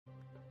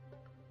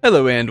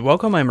Hello and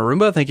welcome, I'm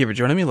Arumba, thank you for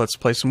joining me. Let's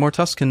play some more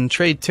Tuscan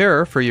Trade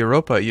Terror for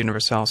Europa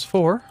Universalis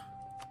IV.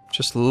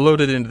 Just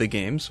loaded into the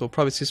game, so we'll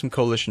probably see some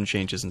coalition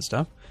changes and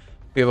stuff.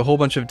 We have a whole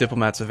bunch of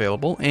diplomats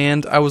available,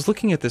 and I was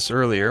looking at this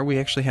earlier, we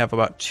actually have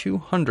about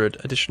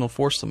 200 additional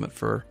force limit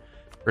for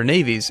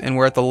navies, and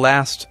we're at the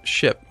last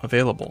ship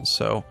available,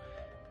 so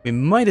we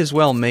might as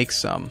well make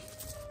some.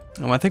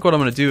 And I think what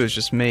I'm going to do is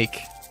just make...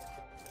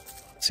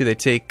 Let's see, they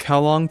take how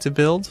long to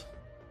build?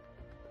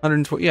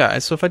 120, yeah,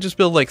 so if I just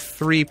build like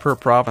 3 per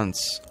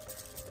province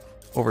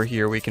over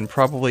here, we can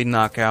probably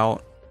knock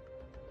out...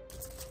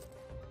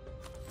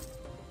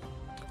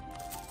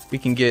 We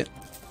can get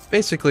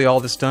basically all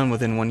this done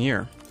within 1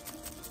 year.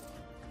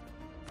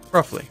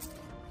 Roughly.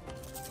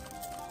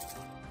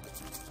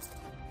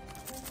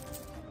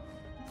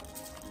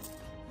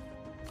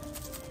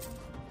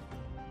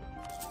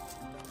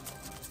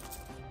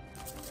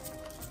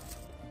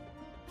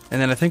 And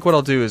then I think what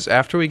I'll do is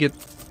after we get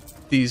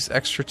these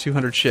extra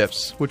 200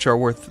 ships, which are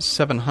worth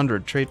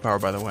 700 trade power,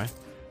 by the way,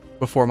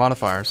 before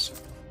modifiers,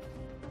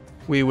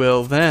 we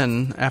will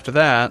then, after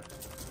that,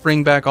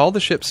 bring back all the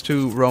ships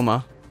to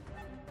Roma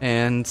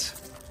and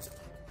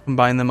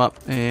combine them up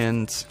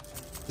and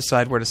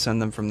decide where to send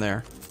them from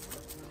there,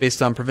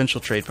 based on provincial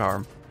trade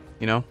power,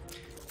 you know?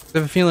 I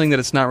have a feeling that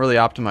it's not really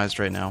optimized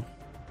right now.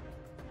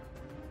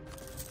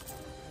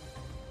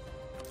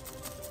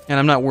 And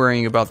I'm not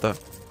worrying about the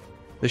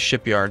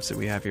shipyards that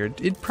we have here.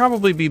 It'd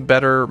probably be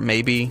better,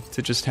 maybe,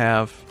 to just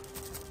have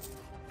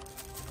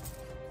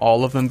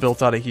all of them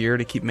built out of here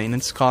to keep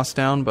maintenance costs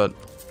down, but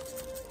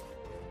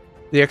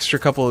the extra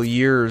couple of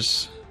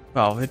years,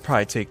 well, it'd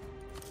probably take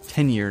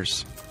 10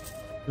 years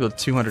to build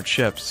 200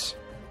 ships.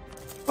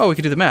 Oh, we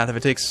could do the math. If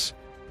it takes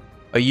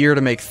a year to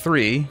make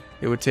 3,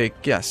 it would take,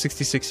 yeah,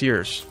 66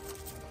 years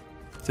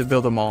to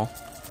build them all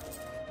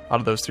out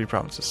of those 3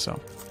 provinces, so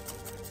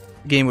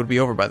the game would be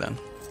over by then.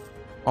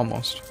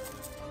 Almost.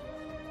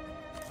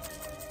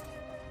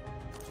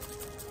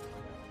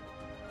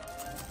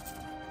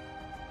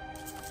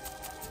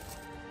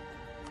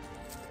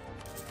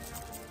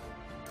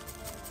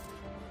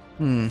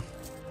 Hmm.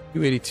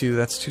 282,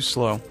 that's too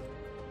slow.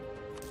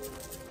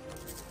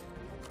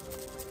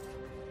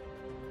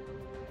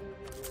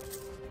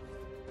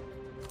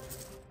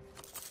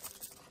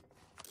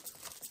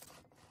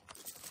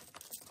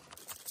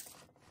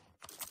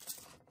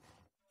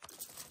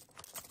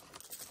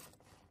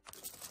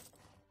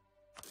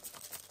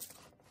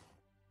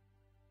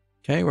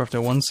 Okay, we're up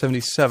to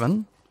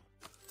 177.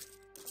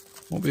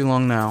 Won't be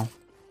long now.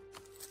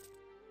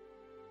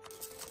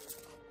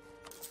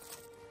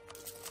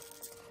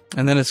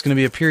 And then it's going to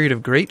be a period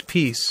of great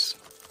peace.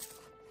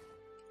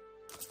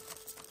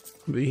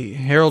 Be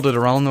heralded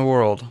around the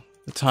world.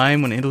 The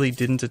time when Italy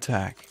didn't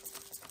attack.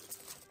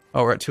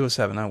 Oh, we're at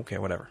 207. Oh, okay,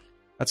 whatever.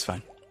 That's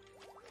fine.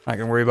 I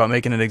can worry about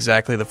making it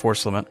exactly the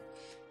force limit.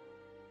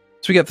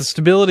 So we got the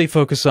stability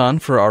focus on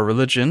for our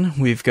religion.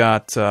 We've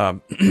got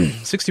 60%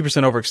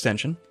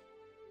 overextension.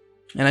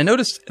 And I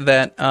noticed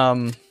that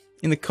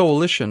in the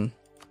coalition...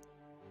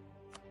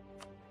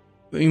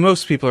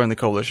 most people are in the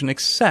coalition,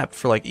 except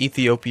for like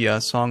Ethiopia,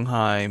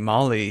 Songhai,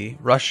 Mali,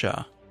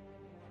 Russia,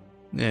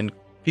 and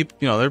people.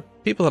 You know, they're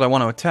people that I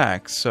want to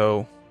attack.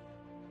 So,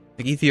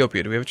 like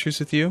Ethiopia, do we have a truce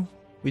with you?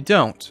 We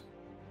don't.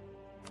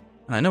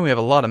 And I know we have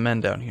a lot of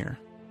men down here.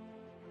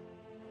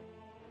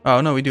 Oh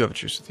no, we do have a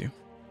truce with you.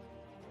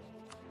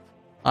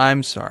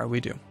 I'm sorry, we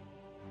do.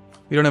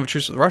 We don't have a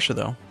truce with Russia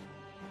though.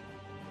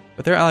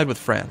 But they're allied with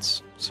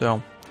France,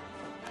 so.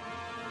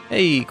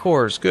 Hey,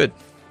 cores, good.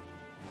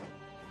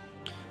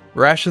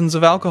 Rations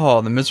of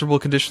alcohol. The miserable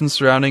conditions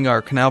surrounding our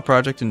canal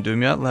project in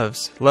Dumyat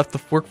left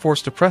the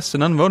workforce depressed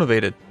and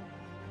unmotivated.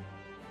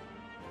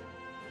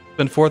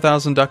 Spent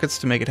 4,000 ducats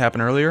to make it happen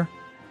earlier.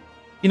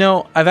 You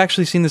know, I've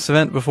actually seen this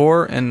event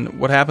before, and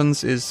what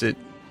happens is it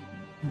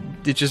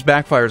just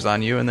backfires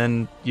on you, and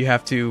then you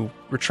have to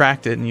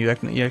retract it, and you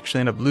actually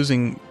end up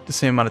losing the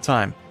same amount of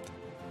time.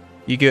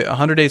 You get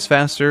 100 days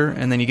faster,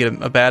 and then you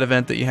get a bad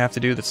event that you have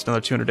to do that's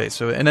another 200 days.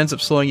 So it ends up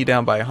slowing you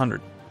down by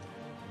 100.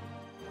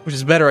 Which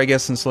is better, I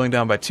guess, than slowing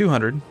down by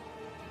 200,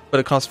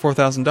 but it costs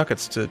 4,000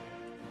 ducats to...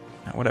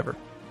 whatever.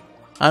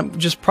 I'm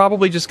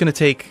probably just going to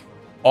take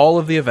all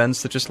of the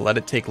events that just let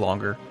it take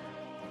longer.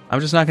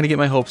 I'm just not going to get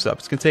my hopes up.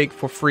 It's going to take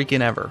for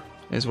freaking ever,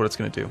 is what it's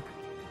going to do.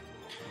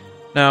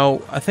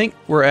 Now, I think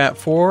we're at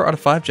 4 out of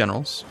 5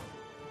 generals.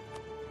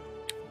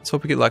 Let's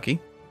hope we get lucky.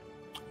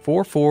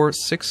 4, 4,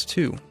 6,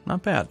 2.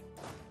 Not bad.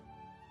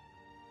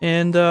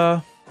 And,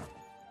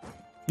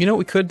 you know what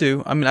we could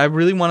do? I mean, I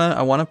really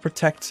want to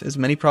protect as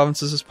many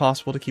provinces as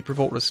possible to keep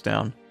revolt risk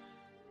down.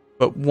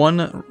 But one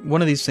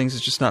of these things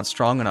is just not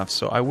strong enough,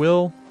 so I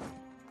will...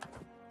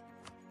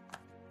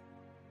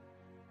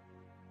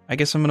 I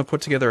guess I'm going to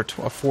put together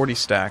a 40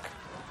 stack.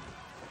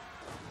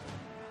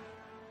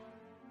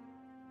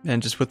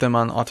 And just put them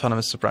on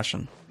autonomous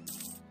suppression.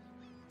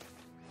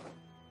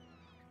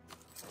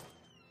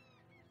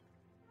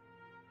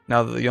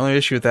 Now, the only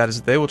issue with that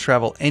is that they will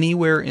travel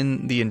anywhere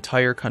in the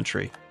entire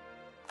country.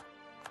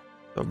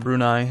 So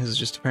Brunei has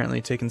just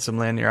apparently taken some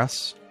land near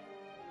us.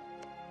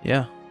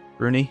 Yeah,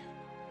 Bruni.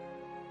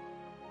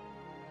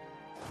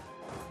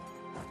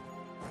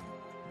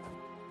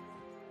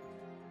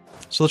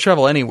 So they'll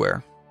travel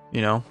anywhere,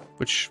 you know,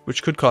 which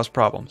could cause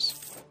problems.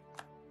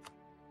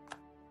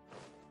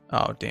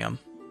 Oh, damn.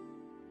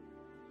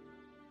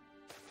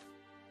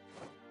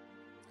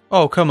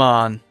 Oh, come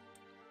on.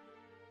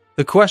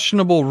 The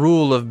questionable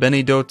rule of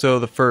Benedetto I,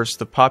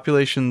 the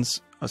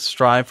populations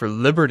strive for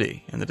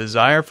liberty, and the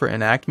desire for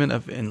enactment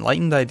of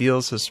enlightened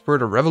ideals has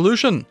spurred a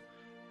revolution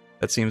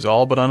that seems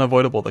all but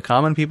unavoidable. The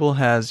common people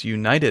has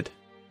united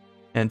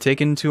and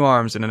taken to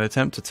arms in an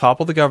attempt to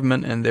topple the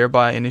government and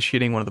thereby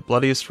initiating one of the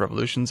bloodiest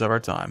revolutions of our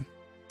time.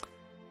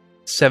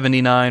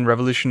 79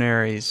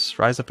 revolutionaries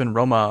rise up in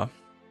Roma,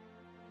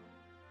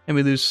 and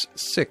we lose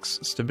 6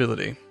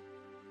 stability.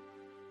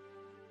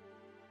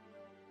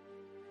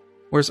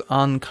 Where's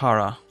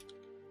Ankara?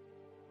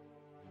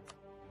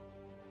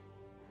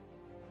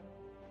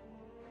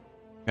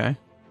 Okay.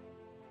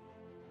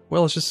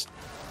 Well, let's just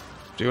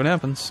see what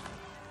happens.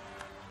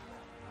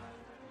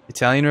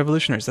 Italian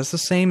revolutionaries. That's the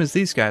same as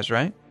these guys,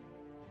 right?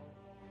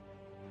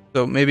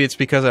 So maybe it's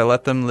because I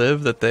let them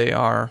live that they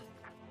are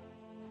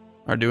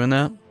doing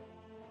that.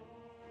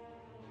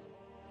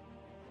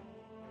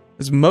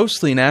 It's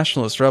mostly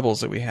nationalist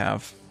rebels that we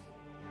have.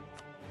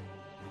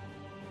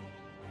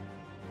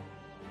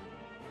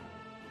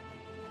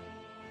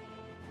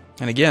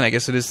 And again, I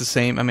guess it is the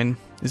same. I mean,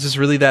 is this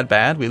really that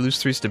bad? We lose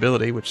 3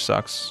 stability, which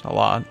sucks a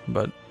lot,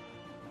 but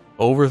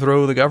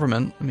overthrow the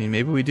government. I mean,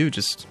 maybe we do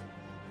just...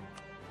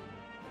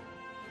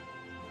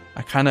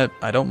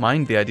 I don't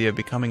mind the idea of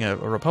becoming a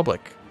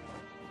republic.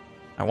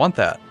 I want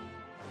that.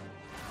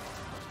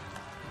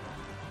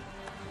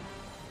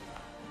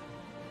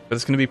 But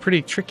it's going to be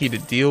pretty tricky to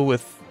deal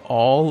with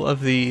all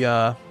of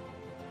the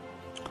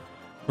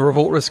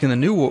revolt risk in the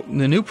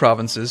new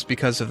provinces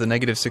because of the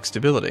 -6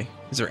 stability.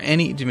 Is there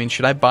any? Do you mean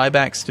should I buy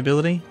back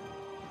stability,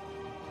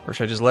 or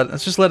should I just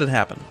let's just let it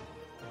happen?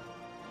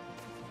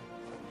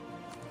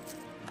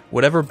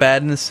 Whatever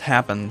badness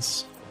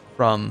happens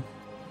from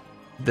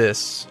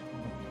this.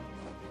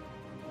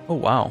 Oh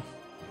wow.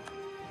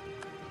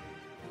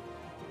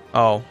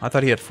 Oh, I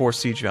thought he had 4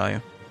 siege value.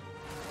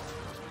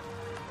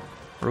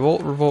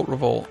 Revolt, revolt,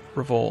 revolt,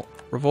 revolt,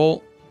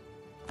 revolt.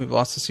 We've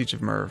lost the siege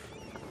of Merv.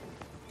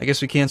 I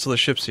guess we cancel the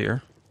ships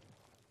here.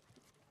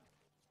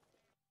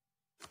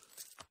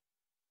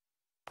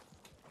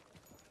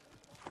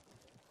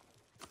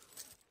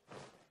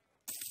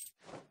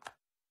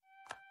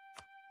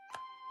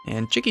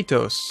 And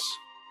Chiquitos.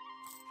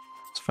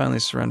 It's finally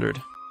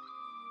surrendered.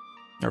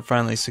 Or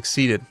finally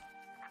succeeded.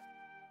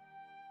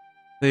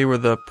 They were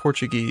the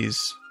Portuguese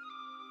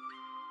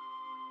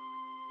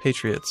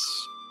patriots.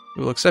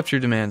 We will accept your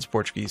demands,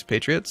 Portuguese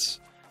patriots.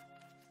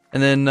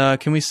 And then,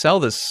 can we sell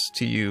this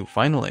to you,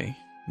 finally?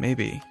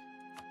 Maybe.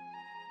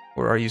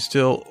 Or are you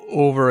still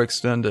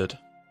overextended?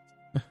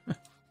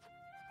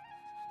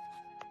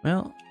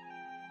 Well,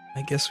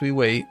 I guess we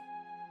wait.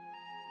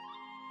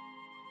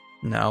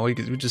 No, we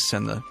just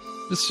send the...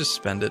 Let's just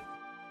spend it.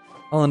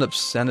 I'll end up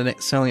selling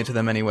it to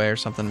them anyway or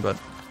something, but...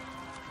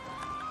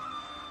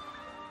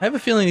 I have a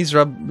feeling these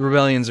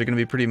rebellions are going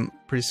to be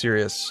pretty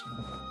serious.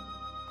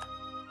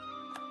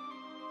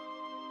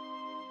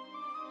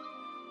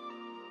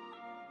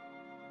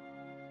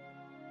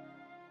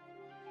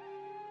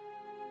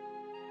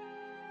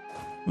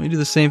 We do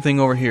the same thing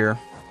over here.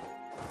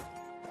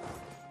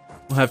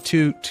 We'll have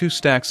two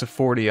stacks of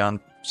 40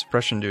 on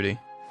suppression duty.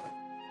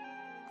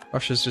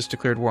 Russia's just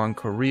declared war on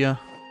Korea.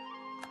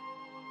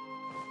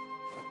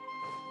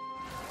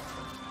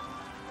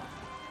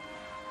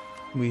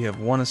 We have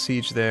won a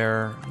siege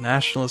there.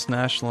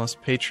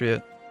 Nationalist,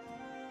 patriot.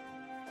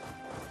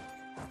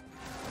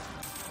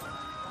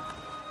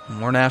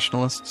 More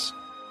nationalists.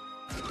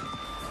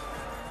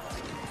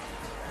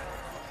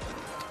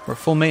 We're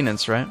full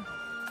maintenance, right?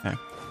 Okay.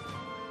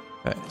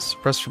 Okay,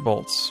 suppress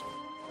revolts.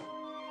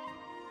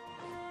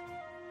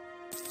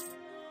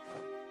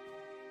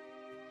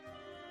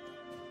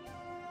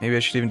 Maybe I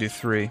should even do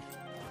 3.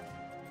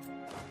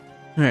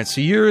 Alright,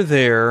 so you're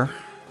there.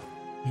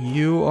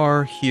 You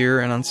are here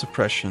and on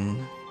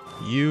suppression.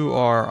 You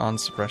are on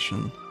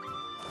suppression.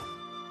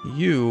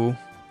 You...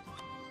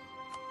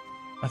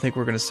 I think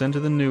we're going to send to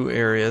the new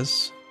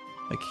areas.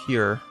 Like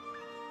here.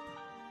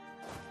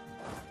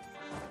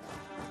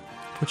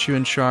 Put you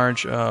in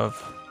charge of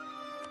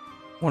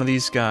one of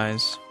these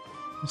guys.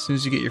 As soon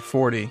as you get your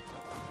 40,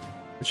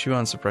 put you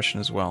on suppression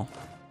as well.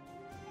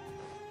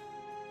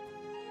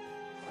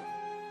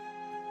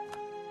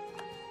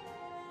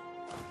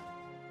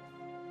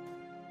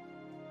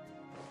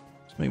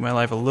 Make my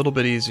life a little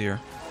bit easier.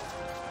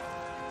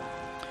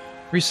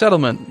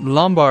 Resettlement.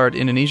 Lombard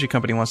Indonesia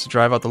Company wants to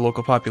drive out the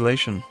local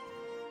population.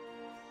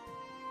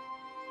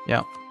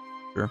 Yeah,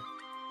 sure.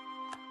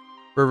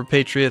 Berber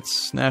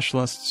patriots,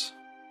 nationalists.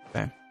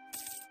 Okay.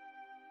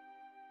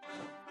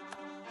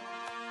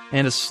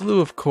 And a slew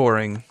of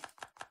coring.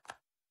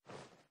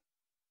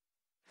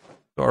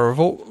 So our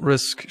revolt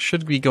risk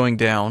should be going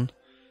down,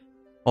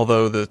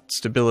 although the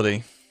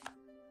stability...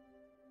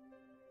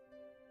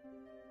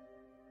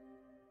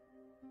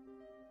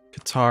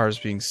 Qatar is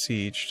being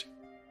sieged.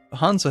 The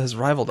Hansa has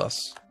rivaled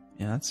us.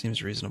 Yeah, that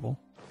seems reasonable.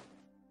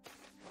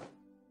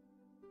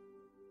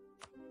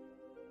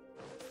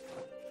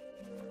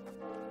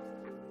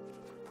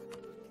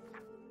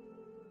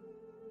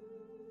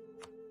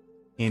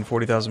 Gain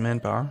 40,000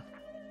 manpower.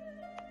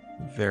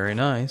 Very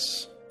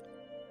nice.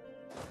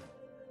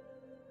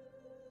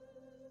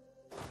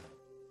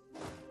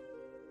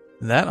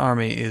 That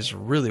army is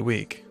really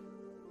weak.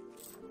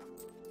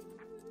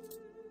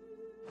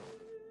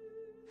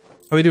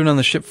 How are we doing on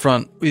the ship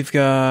front? We've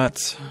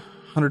got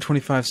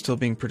 125 still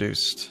being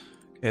produced.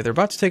 Okay, they're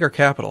about to take our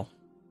capital.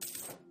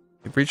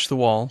 We breached the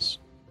walls.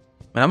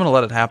 And I'm going to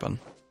let it happen.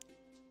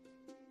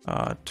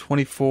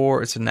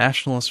 24, it's a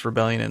nationalist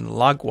rebellion in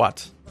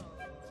Lagwat.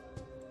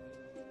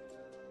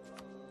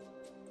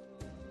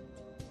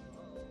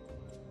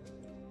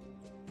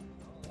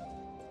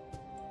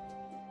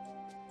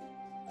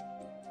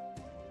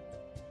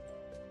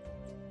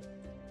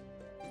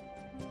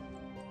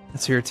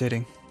 That's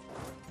irritating.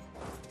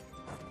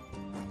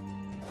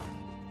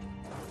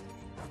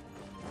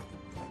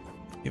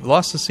 You've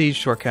lost the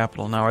siege to our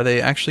capital. Now, are they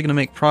actually going to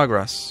make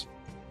progress?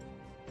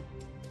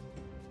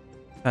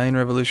 Italian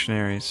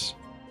revolutionaries.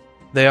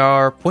 They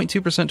are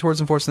 0.2%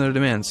 towards enforcing their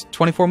demands.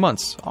 24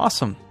 months.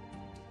 Awesome.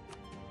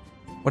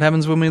 What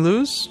happens when we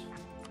lose?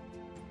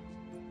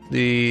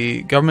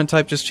 The government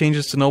type just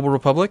changes to Noble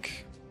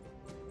Republic.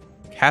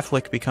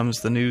 Catholic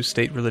becomes the new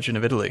state religion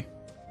of Italy.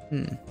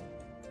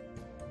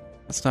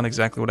 That's not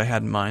exactly what I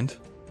had in mind.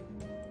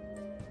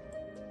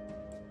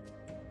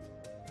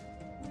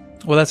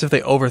 Well, that's if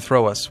they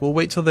overthrow us. We'll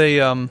wait till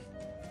they, Oh,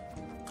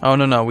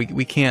 no,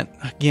 we can't.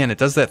 Again, it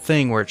does that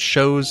thing where it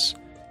shows...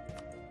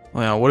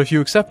 Well, what if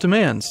you accept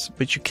demands?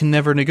 But you can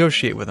never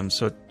negotiate with them,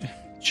 so it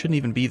shouldn't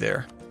even be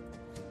there.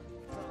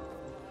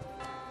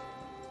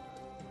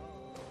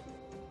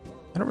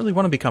 I don't really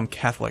want to become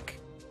Catholic.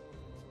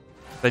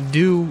 I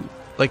do...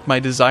 Like, my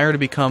desire to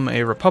become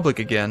a republic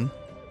again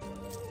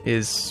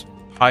is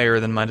higher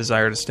than my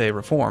desire to stay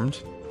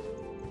reformed.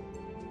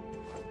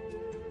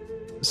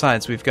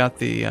 Besides, we've got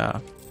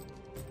the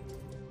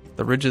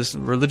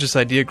religious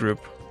idea group.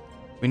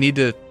 We need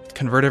to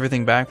convert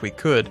everything back. We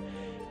could.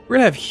 We're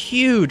gonna have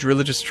huge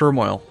religious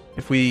turmoil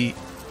if we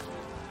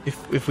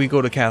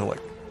go to Catholic.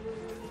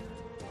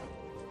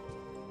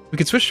 We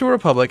could switch to a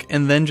republic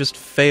and then just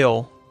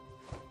fail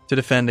to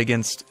defend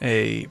against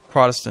a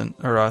Protestant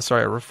or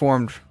a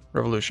reformed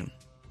revolution.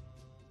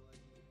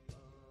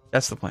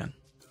 That's the plan.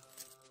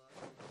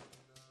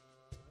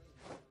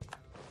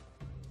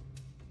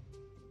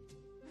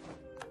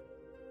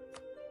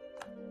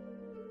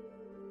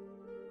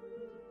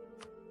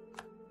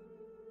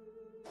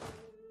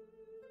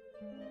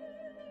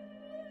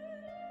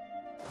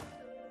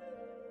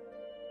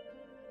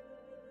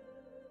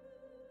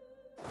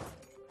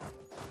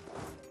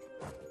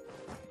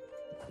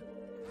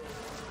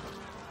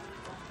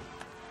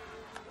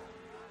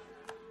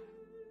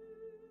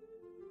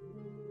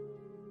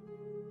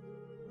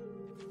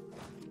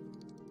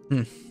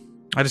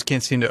 I just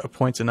can't seem to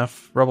appoint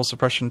enough rebel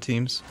suppression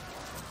teams.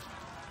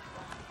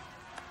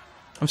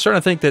 I'm starting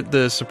to think that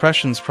the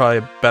suppression's probably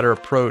a better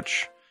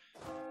approach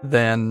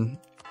than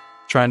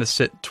trying to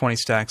sit 20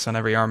 stacks on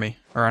every army,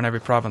 or on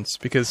every province,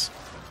 because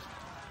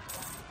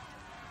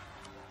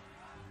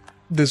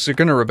they're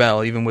going to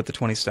rebel even with the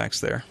 20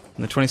 stacks there.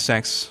 And the 20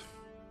 stacks,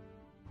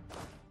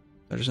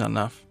 there's not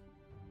enough.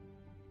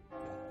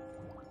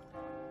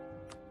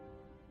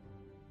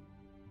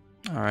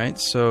 Alright,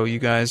 so you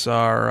guys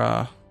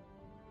are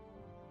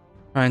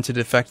trying to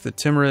defect the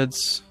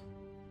Timurids.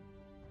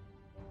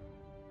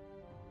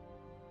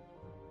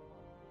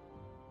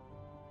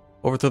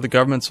 Overthrow the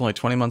government's only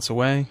 20 months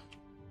away.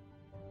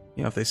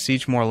 You know, if they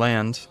siege more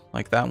land,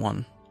 like that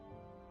one,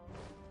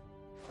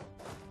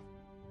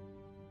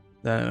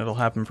 then it'll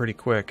happen pretty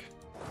quick.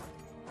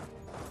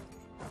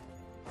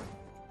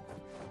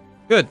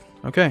 Good.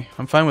 Okay,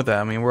 I'm fine with that.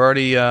 I mean, we're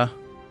already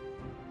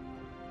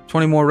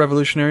 20 more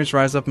revolutionaries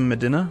rise up in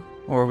Medina,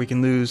 or we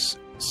can lose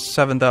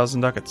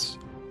 7,000 ducats.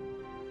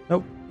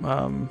 Nope.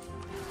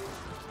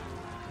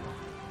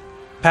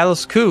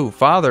 Palace coup,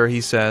 father, he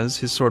says,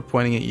 his sword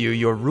pointing at you.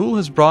 Your rule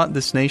has brought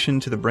this nation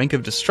to the brink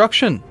of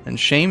destruction and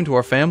shame to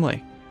our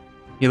family.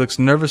 He looks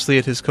nervously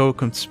at his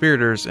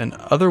co-conspirators, and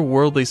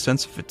otherworldly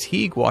sense of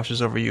fatigue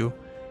washes over you.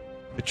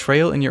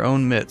 Betrayal in your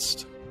own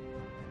midst.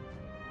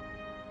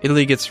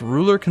 Italy gets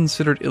ruler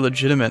considered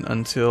illegitimate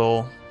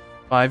until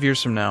 5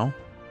 years from now,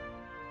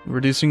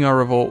 reducing our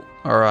revolt,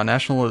 our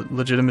national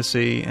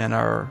legitimacy, and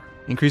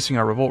increasing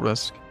our revolt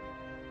risk.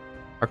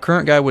 Our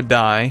current guy would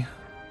die,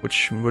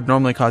 which would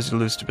normally cause you to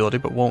lose stability,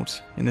 but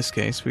won't in this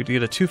case. We'd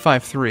get a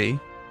 253,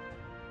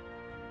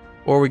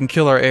 or we can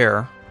kill our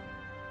heir.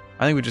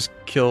 I think we just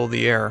kill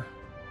the heir.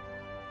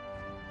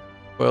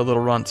 Boy, a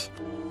little runt.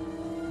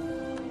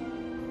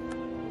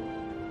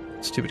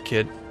 Stupid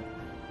kid.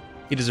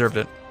 He deserved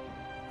it.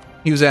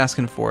 He was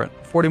asking for it.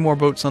 40 more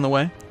boats on the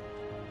way.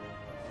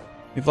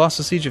 We've lost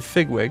the siege of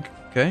Figwig.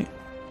 Okay.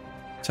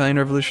 Italian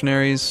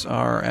revolutionaries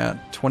are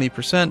at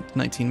 20%,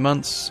 19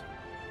 months.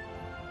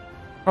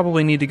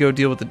 Probably need to go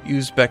deal with the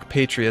Uzbek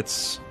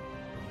Patriots.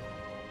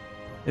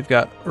 They've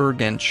got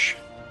Urgench.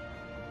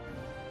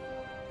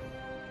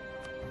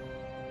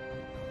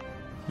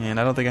 And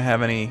I don't think I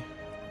have any...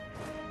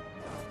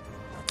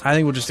 I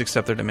think we'll just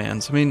accept their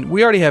demands. I mean,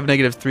 we already have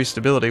 -3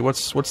 stability.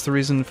 What's the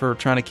reason for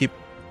trying to keep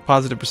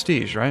positive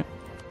prestige, right?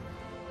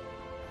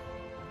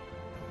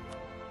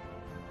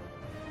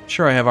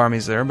 Sure, I have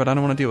armies there, but I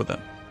don't want to deal with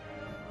them.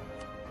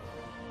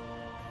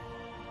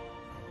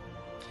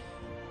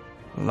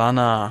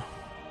 Lana.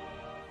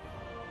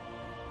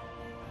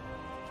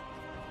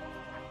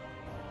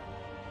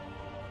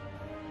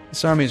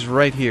 This army's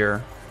right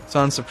here. It's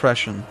on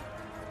suppression.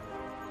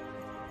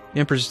 The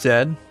Emperor's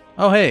dead.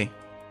 Oh, hey.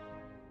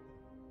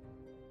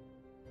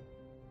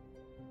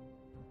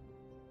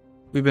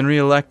 We've been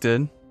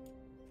re-elected.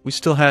 We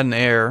still had an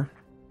heir.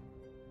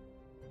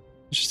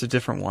 It's just a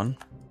different one.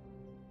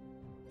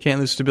 Can't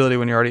lose stability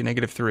when you're already at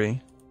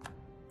 -3.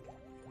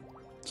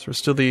 So we're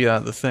still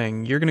the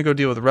thing. You're gonna go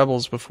deal with the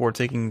rebels before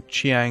taking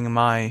Chiang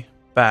Mai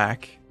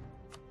back.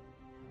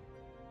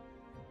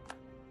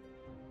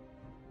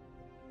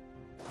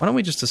 Why don't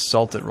we just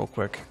assault it real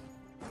quick?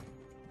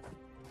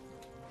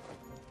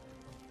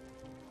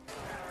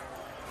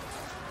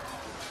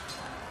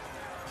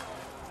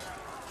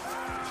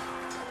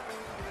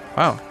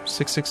 Wow,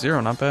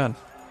 660, not bad.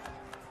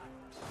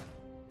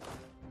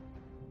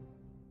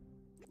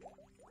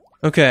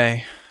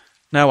 Okay,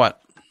 now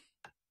what?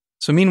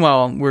 So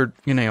meanwhile, we're,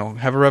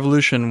 have a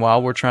revolution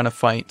while we're trying to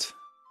fight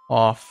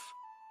off...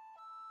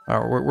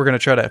 Or we're going to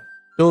try to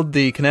build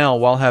the canal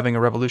while having a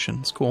revolution.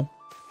 It's cool.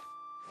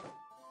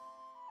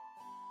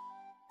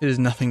 It is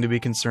nothing to be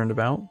concerned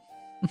about.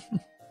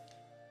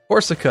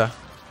 Corsica.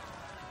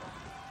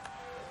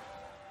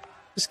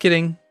 Just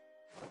kidding.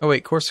 Oh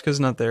wait, Corsica's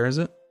not there, is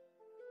it?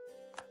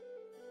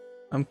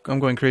 I'm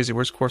going crazy.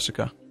 Where's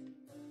Corsica?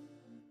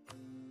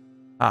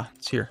 Ah,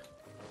 it's here.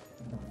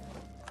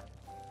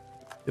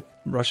 Yep,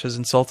 Russia's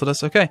insulted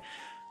us. Okay.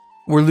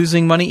 We're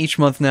losing money each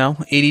month now.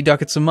 80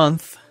 ducats a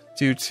month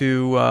due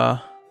to,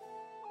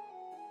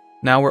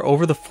 now we're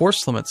over the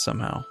force limit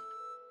somehow.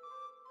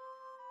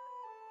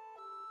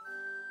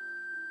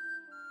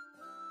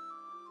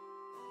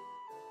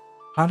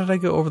 How did I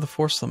go over the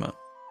force limit?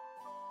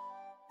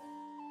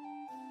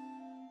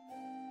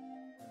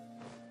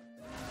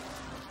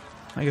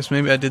 I guess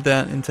maybe I did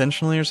that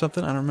intentionally or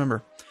something. I don't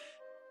remember.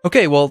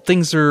 Okay, well,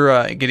 things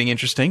are getting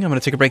interesting. I'm going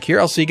to take a break here.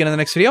 I'll see you again in the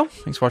next video.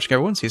 Thanks for watching,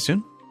 everyone. See you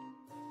soon.